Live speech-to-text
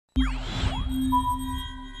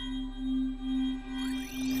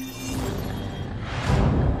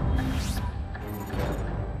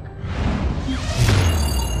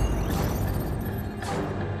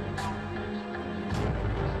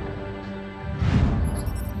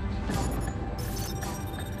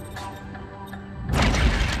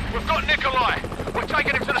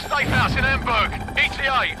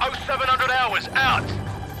ETA 0700 hours, out!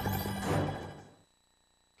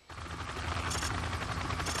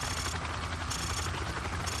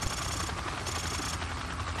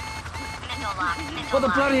 What the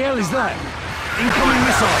bloody hell is that? Incoming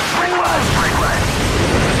missile!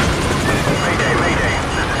 Mayday, mayday.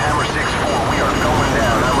 This is Hammer 6-4. We are going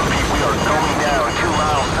down. I repeat, we are going down 2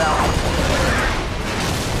 miles south.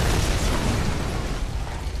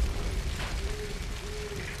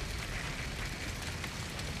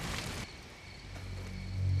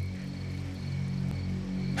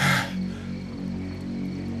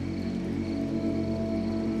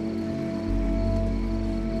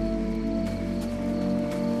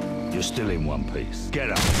 You're still in one piece. Get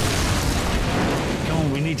up. Come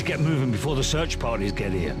on, we need to get moving before the search parties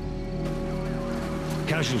get here.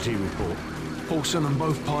 Casualty report. Paulson and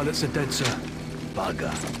both pilots are dead, sir.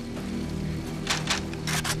 Bugger.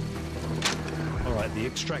 All right, the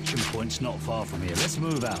extraction point's not far from here. Let's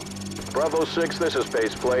move out. Bravo 6, this is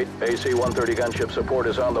Baseplate. AC-130 gunship support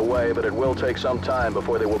is on the way, but it will take some time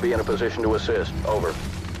before they will be in a position to assist. Over.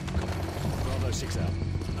 Bravo 6 out.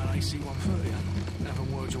 An AC-130.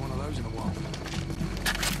 Haven't worked with one of those in a while.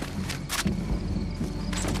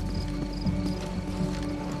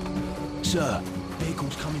 Sir,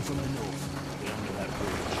 vehicles coming from the north. Get under that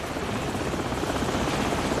bridge.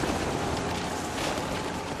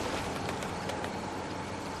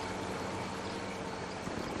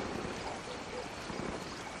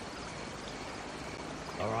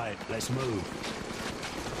 All right, let's move.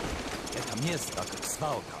 Это место как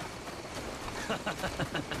свалка.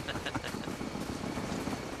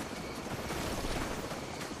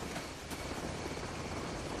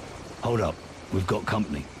 Hold up, we've got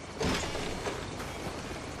company.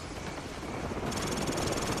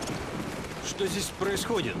 Что здесь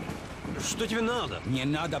происходит? Что тебе надо? Не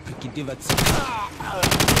надо прикидываться.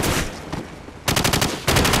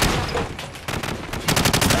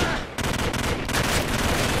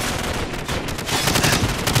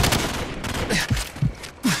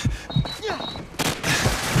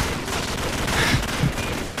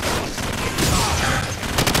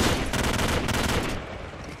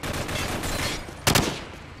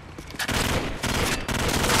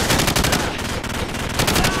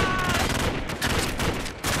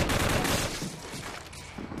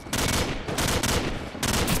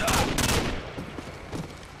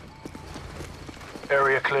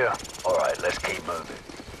 Area clear. All right, let's keep moving.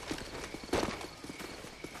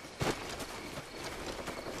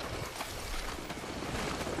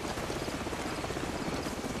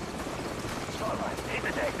 Spotlight, hit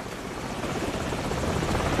the deck.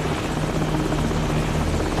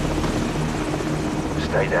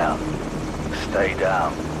 Stay down. Stay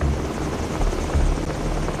down.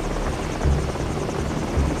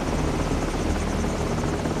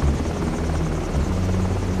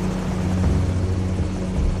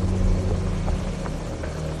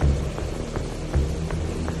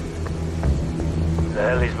 The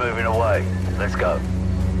heli's moving away. Let's go.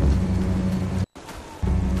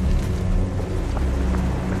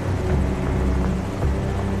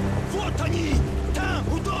 Вот они! Там,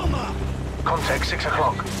 у дома! Contact 6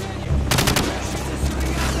 o'clock.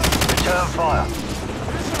 Return fire.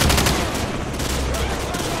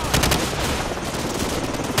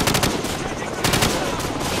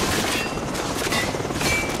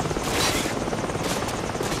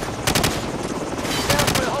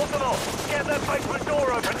 Hold them off. Get that basement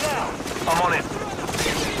door open now. I'm on it.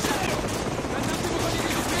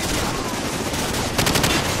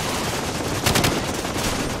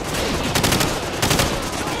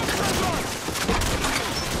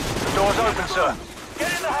 The door's open, sir.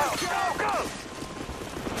 Get in the house. Go, go!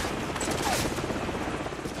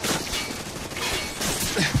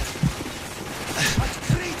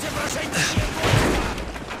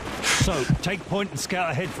 So, take point and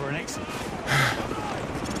scout ahead for an exit.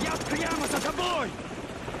 Я прямо за тобой!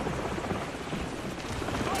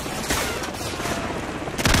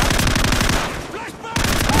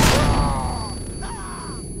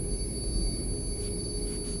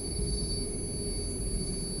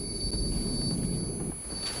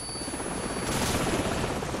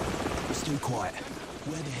 It's too quiet.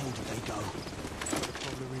 Where the hell did they go? They're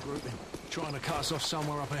probably regrouping. Trying to cut us off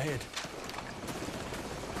somewhere up ahead.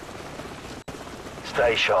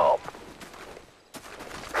 Stay sharp.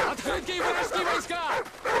 Открыть Открытые вражеские войска!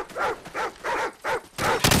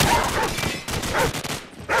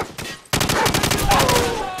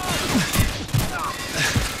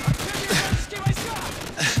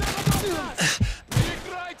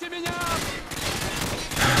 Прикройте меня!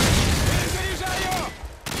 Перезаряжаю!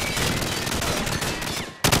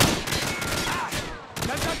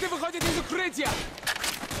 Контакты выходят из укрытия!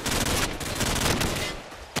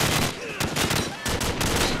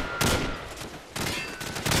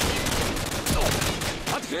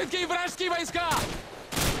 Открытые вражеские войска!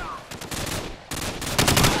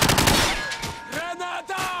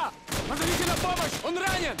 Граната! Позовите на помощь! Он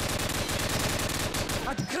ранен!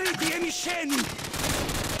 Открытые мишени!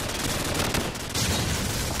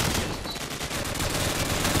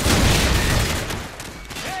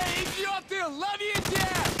 Эй, идиоты! Ловите!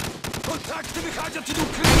 Контакты выходят из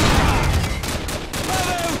укрытия!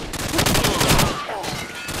 Ловил!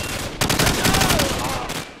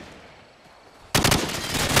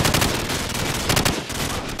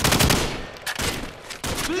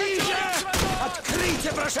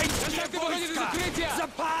 Открытие вражеские войска!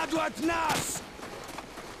 Западу от нас!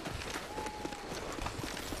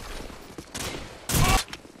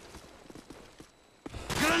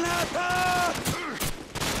 Граната!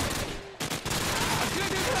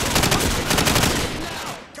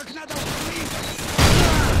 Как надо укрыть!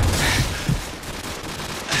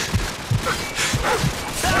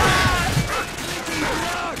 Открытый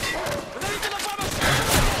враг! Позовите на помощь!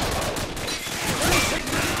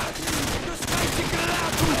 Пускайте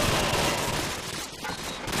гранату!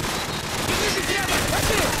 Держитесь рядом!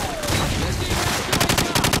 Пошли! Открытые вражеские войска!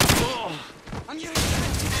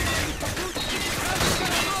 Американцы теряют попутки!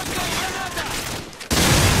 Граната!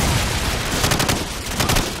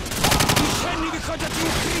 Мишени выходят из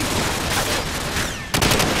укрытия!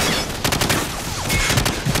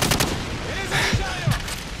 Перезаряжаю!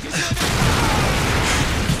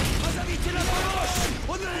 Позовите на помощь!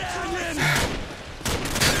 Он ранен!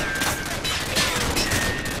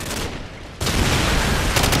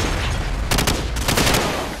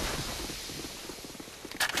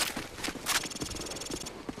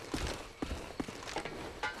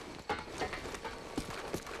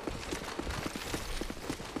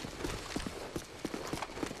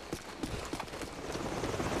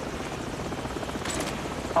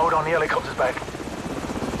 Hold on, the helicopter's back.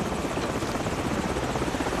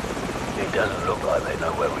 It doesn't look like they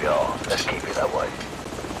know where we are. Let's keep it that way.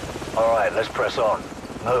 All right, let's press on.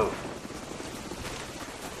 Move.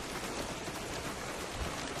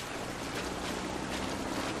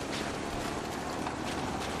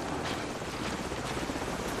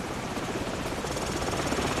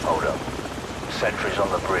 Hold up. Sentries on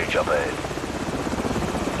the bridge up ahead.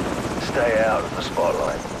 Stay out of the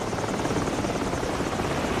spotlight.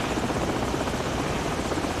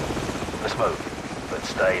 Let's move, but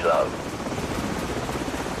stay low.